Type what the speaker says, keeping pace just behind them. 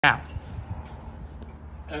Now.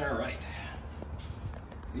 All right.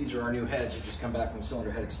 These are our new heads that just come back from cylinder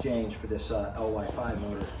head exchange for this LY5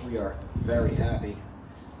 motor. We are very happy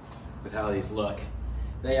with how these look.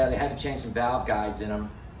 They had to change some valve guides in them,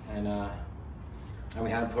 and we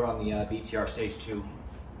had to put on the BTR Stage 2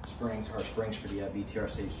 springs, or springs for the BTR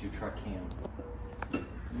Stage 2 truck cam.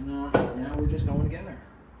 Now we're just going together.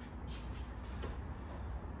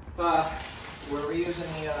 We're reusing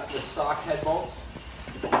the stock head bolts.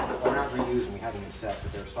 Well, we're not reusing, we have them in set,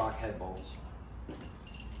 but they're stock head bolts.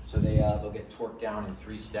 So they'll get torqued down in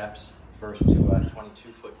 3 steps. First to 22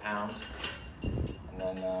 foot-pounds, and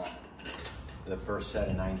then the first set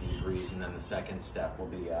of 90 degrees, and then the second step will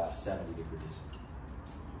be 70 degrees.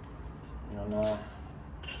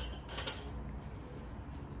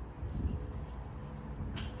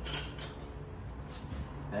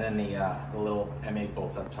 And then the little M8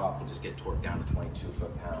 bolts up top will just get torqued down to 22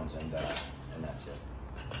 foot-pounds, and that's it.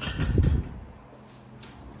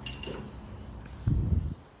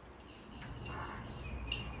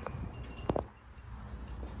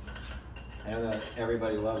 I know that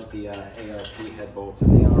everybody loves the ARP head bolts,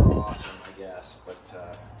 and they are awesome, I guess, but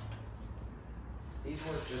these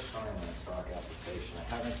work just fine on a stock application. I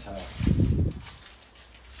haven't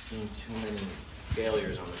seen too many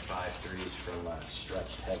failures on the 5.3s from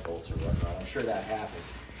stretched head bolts or whatnot. I'm sure that happened.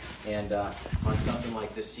 And on something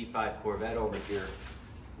like this C5 Corvette over here,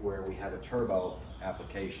 where we have a turbo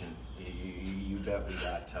application, you bet we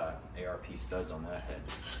got ARP studs on that head,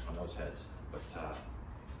 on those heads. But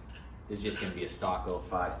it's just going to be a stock little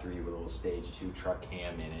 5.3 with a little stage 2 truck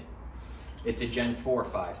cam in it. It's a Gen 4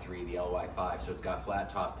 5.3, the LY5, so it's got flat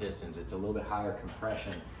top pistons. It's a little bit higher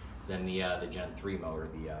compression than the Gen 3 motor,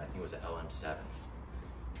 I think it was an LM7,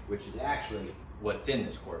 which is actually what's in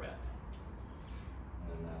this Corvette.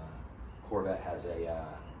 And Corvette has a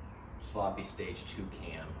sloppy stage 2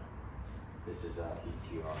 cam. This is a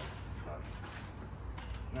BTR truck.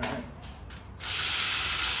 All right.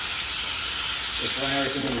 Let's run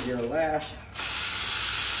everything into zero lash.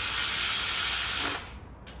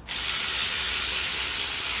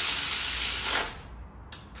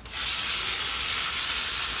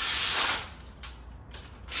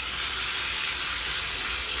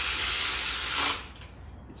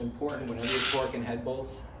 It's important whenever you're torquing head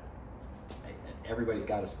bolts. Everybody's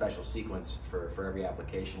got a special sequence for every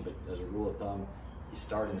application, but as a rule of thumb, you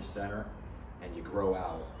start in the center and you grow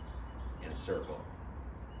out in a circle.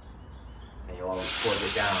 And you'll always torque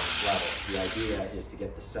it down level. The idea is to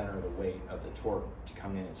get the center of the weight of the torque to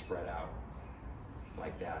come in and spread out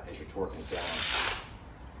like that as you're torquing down.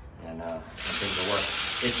 And things will work.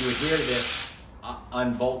 If you adhere to this,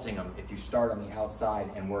 unbolting them, if you start on the outside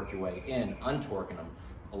and work your way in, untorquing them,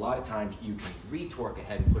 a lot of times you can re-torque a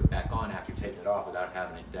head and put it back on after you've taken it off without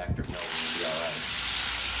having it decked or milled, and you'll be all right.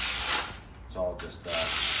 It's all just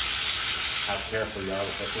how careful you are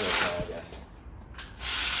with the torque, I guess.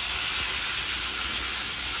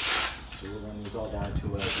 So we'll run these all down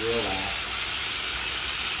to a 0 lap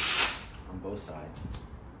on both sides.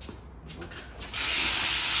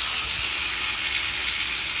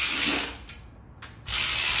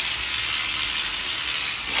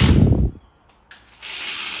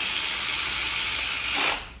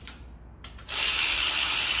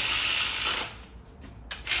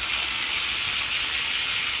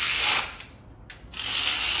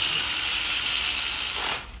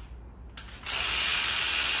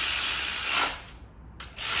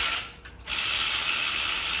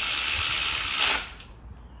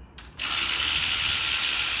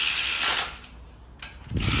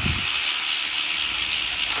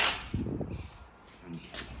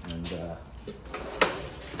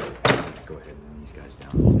 Go ahead and run these guys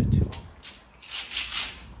down a little bit too.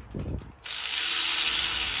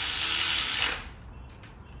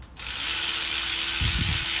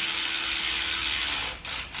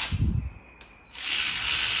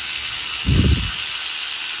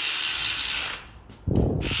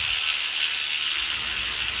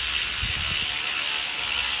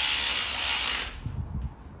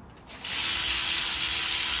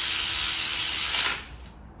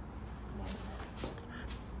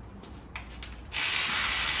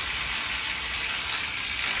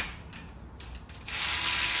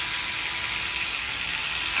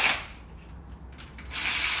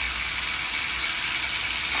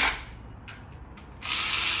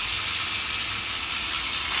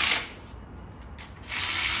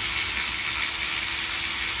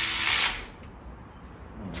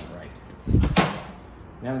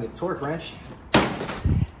 Now we get the torque wrench,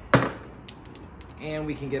 and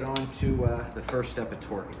we can get on to the first step of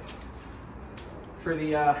torquing. For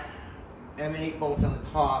the M8 bolts on the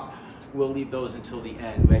top, we'll leave those until the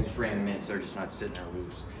end. I just ran them in, so they're just not sitting there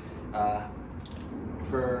loose.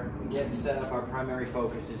 For getting set up, our primary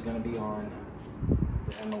focus is going to be on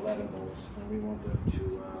the M11 bolts, and we want them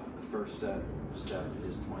to, the first step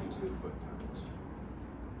is 22 foot-pounds.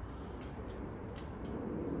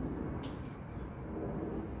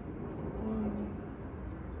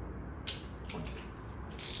 Okay.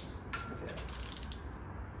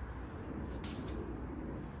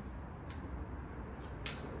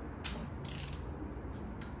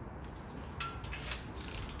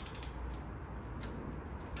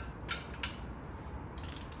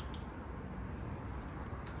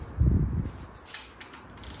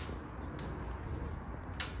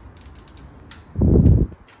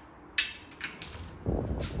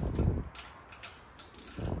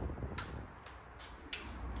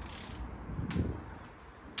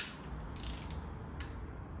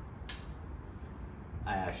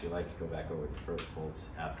 I actually like to go back over the first bolts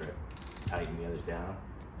after I tighten the others down.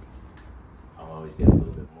 I'll always get a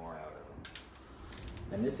little bit more out of them.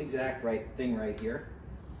 And this exact thing right here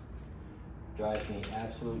drives me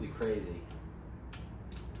absolutely crazy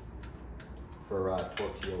for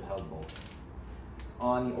torque to yield held bolts.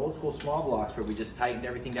 On the old school small blocks where we just tightened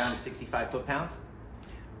everything down to 65 foot-pounds,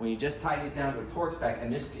 when you just tighten it down to a torque spec,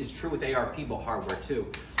 and this is true with ARP bolt hardware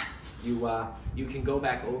too, you can go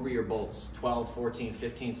back over your bolts 12, 14,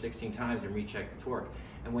 15, 16 times and recheck the torque.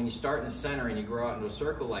 And when you start in the center and you grow out into a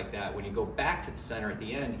circle like that, when you go back to the center at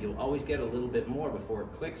the end, you'll always get a little bit more before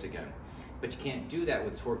it clicks again. But you can't do that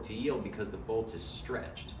with torque to yield because the bolt is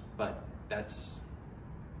stretched. But that's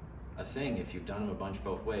a thing if you've done them a bunch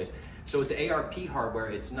both ways. So with the ARP hardware,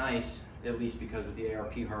 it's nice, at least because with the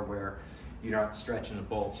ARP hardware, you're not stretching the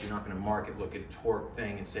bolts. You're not going to mark it, look at a torque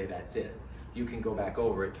thing and say that's it. You can go back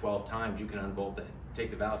over it 12 times. You can unbolt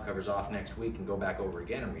take the valve covers off next week and go back over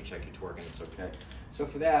again and recheck your torque, and it's okay. So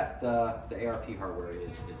for that, the ARP hardware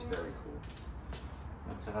is very cool.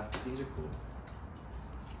 But these are cool.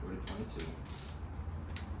 Go to 22.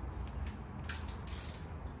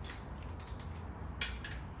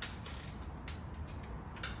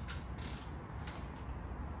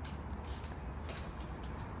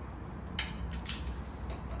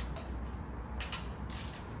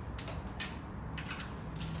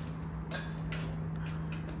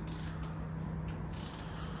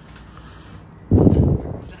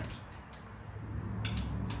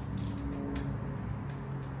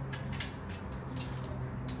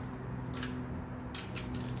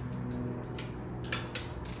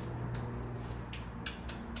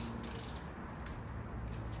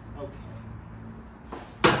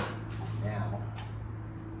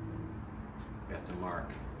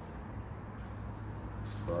 Mark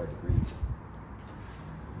for our degrees.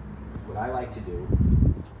 What I like to do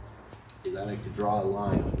is I like to draw a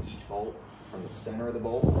line on each bolt from the center of the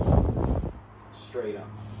bolt straight up.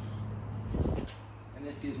 And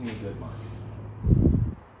this gives me a good mark.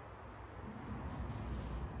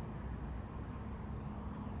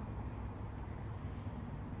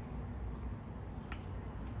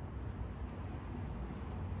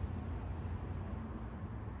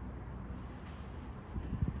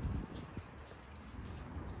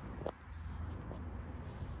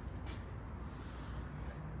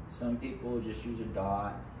 Some people will just use a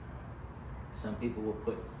dot. Some people will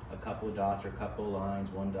put a couple of dots or a couple of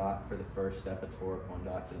lines, one dot for the first step of torque, one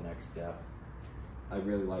dot for the next step. I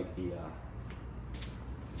really like the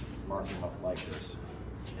marking up like this.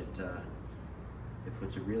 It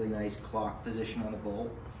puts a really nice clock position on the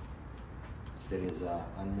bolt that is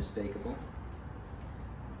unmistakable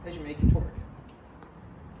as you're making torque.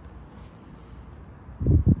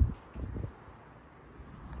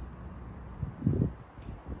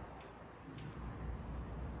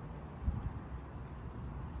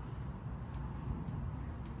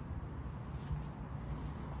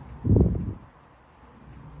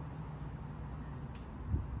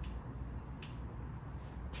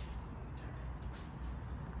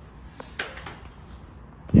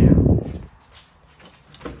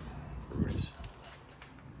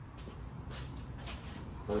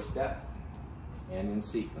 First step, and in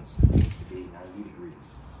sequence, it needs to be 90 degrees.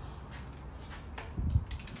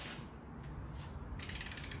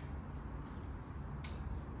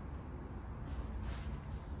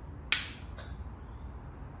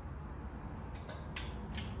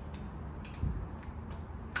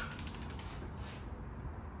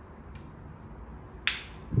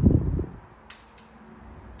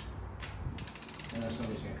 I know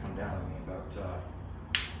somebody's going to come down on me about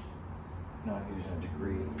not using a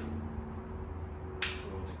degree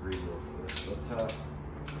rule for this, but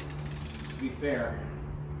to be fair,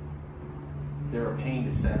 they're a pain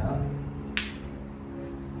to set up.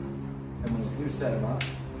 And when you do set them up,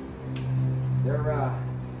 they're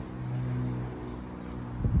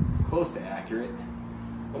close to accurate.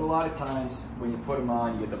 But a lot of times when you put them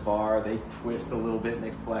on, you get the bar, they twist a little bit and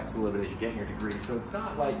they flex a little bit as you get in your degree. So it's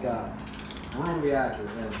not like brutally accurate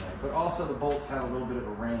anyway. But also the bolts have a little bit of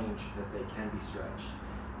a range that they can be stretched.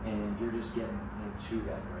 And you're just getting into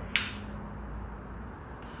that range.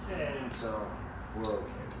 And so we're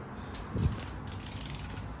okay with this.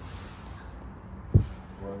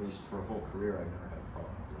 Or at least for a whole career, I've never had a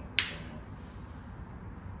problem doing it the same way.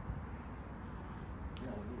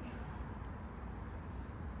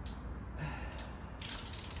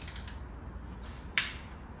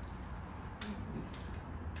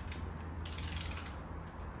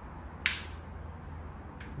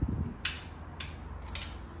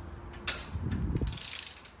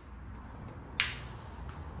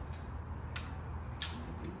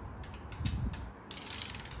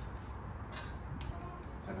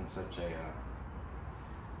 Having such a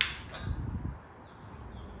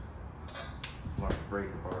large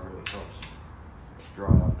breaker bar really helps draw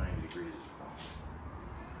it out 90 degrees as well.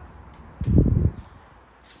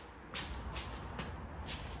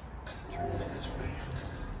 Turn this way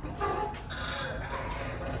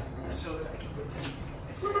so that I can get to these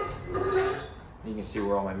guys. You can see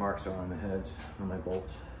where all my marks are on the heads, on my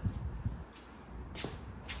bolts.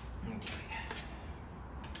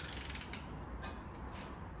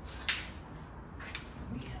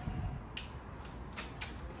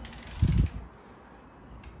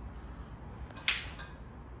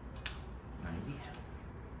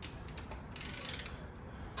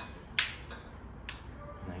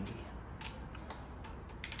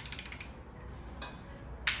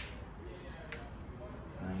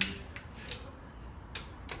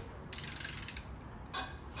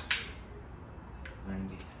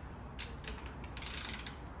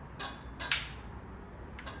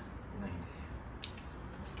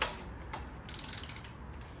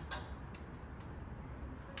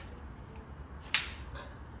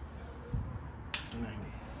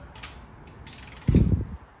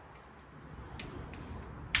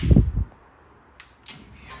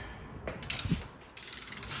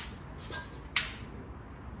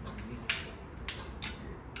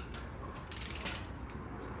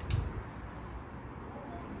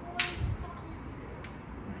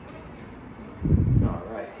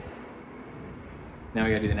 Now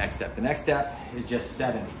we gotta do the next step. The next step is just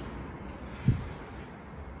 70.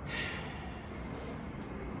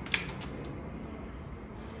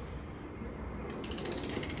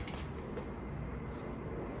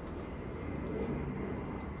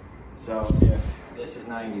 So if this is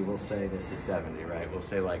 90, we'll say this is 70, right? We'll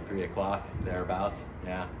say like 3 o'clock, thereabouts.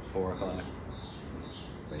 Yeah, 4 o'clock.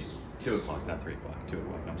 Wait, 2 o'clock, not 3 o'clock. 2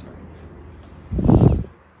 o'clock, I'm sorry.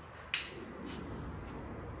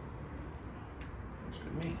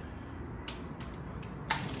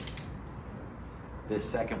 This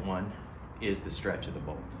second one is the stretch of the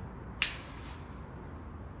bolt.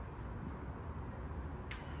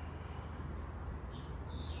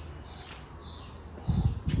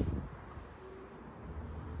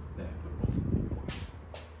 Then I put a bolt.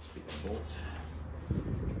 Speaking of bolts.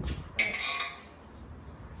 Okay.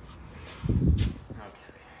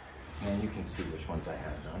 And you can see which ones I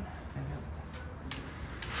have done.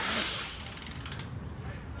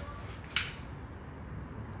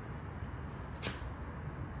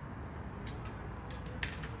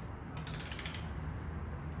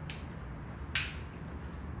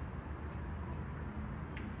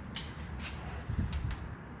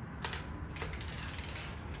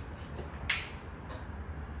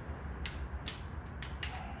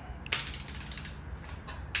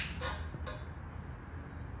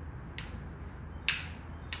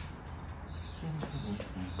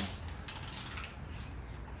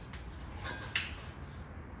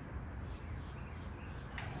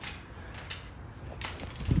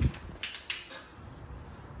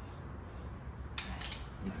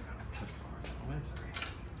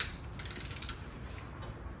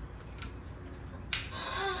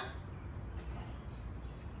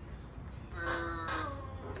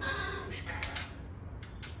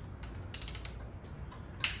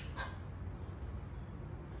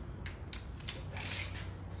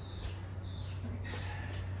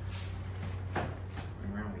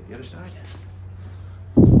 The other side.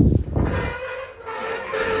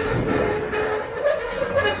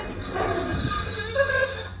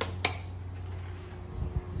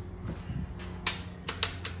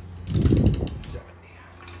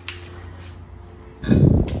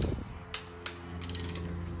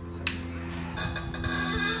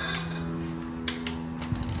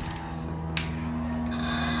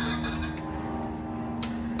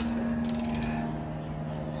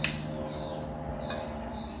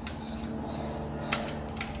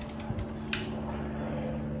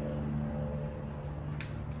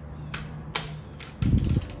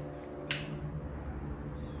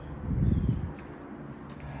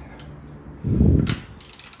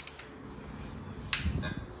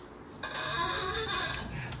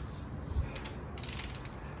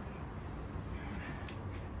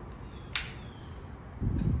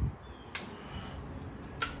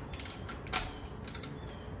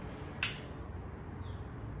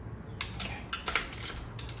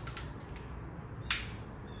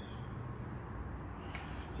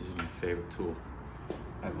 favorite tool.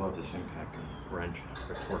 I love this impact wrench,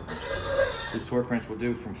 or torque wrench. This torque wrench will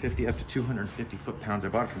do from 50 up to 250 foot-pounds. I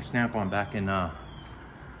bought it from Snap-on back in, oh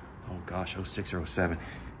gosh, 06 or 07.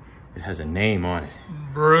 It has a name on it.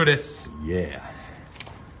 Brutus. Yeah.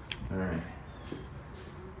 All right.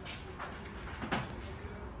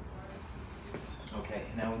 Okay,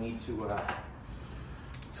 now we need to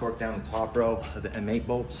torque down the top row of the M8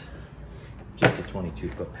 bolts just to 22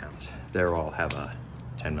 foot-pounds. They all have a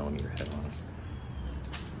 10mm head on them.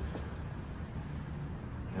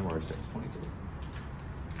 And we're set to 22.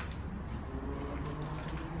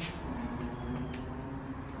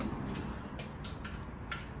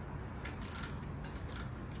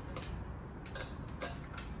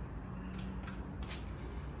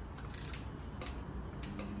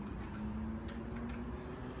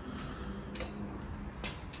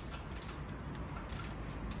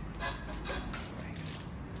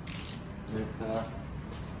 With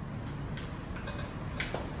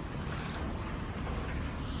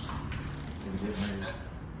we're getting ready to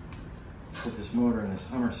put this motor in this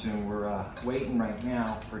Hummer soon. We're waiting right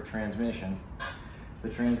now for transmission. The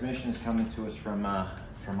transmission is coming to us from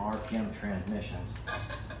RPM Transmissions.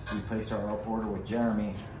 We placed our order with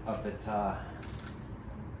Jeremy up at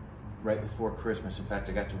right before Christmas. In fact,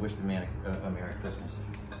 I got to wish the man a Merry Christmas.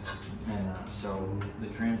 And so the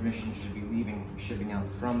transmission should be shipping out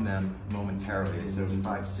from them momentarily. They said it was a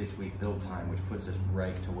 5 to 6 week build time, which puts us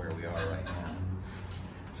right to where we are right now.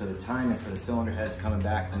 So the timing for the cylinder heads coming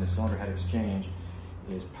back from the cylinder head exchange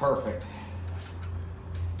is perfect.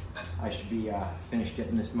 I should be finished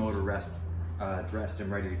getting this motor dressed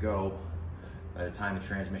and ready to go by the time the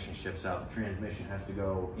transmission ships out. The transmission has to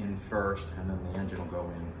go in first, and then the engine will go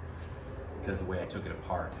in, because the way I took it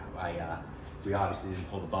apart, we obviously didn't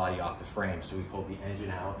pull the body off the frame, so we pulled the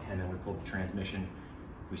engine out, and then we pulled the transmission.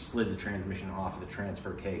 We slid the transmission off of the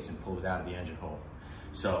transfer case and pulled it out of the engine hole.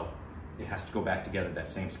 So it has to go back together that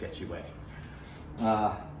same sketchy way.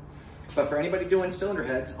 But for anybody doing cylinder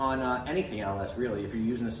heads on anything LS, really, if you're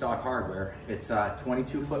using the stock hardware, it's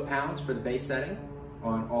 22 foot-pounds for the base setting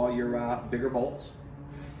on all your bigger bolts.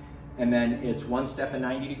 And then it's one step of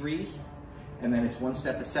 90 degrees, and then it's one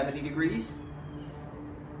step of 70 degrees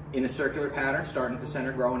in a circular pattern, starting at the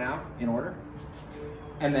center, growing out in order.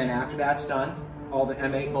 And then after that's done, all the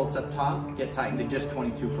M8 bolts up top get tightened to just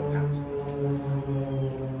 22 foot-pounds.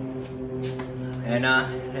 And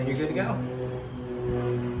you're good to go.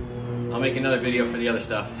 I'll make another video for the other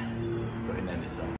stuff. Go ahead and end this up.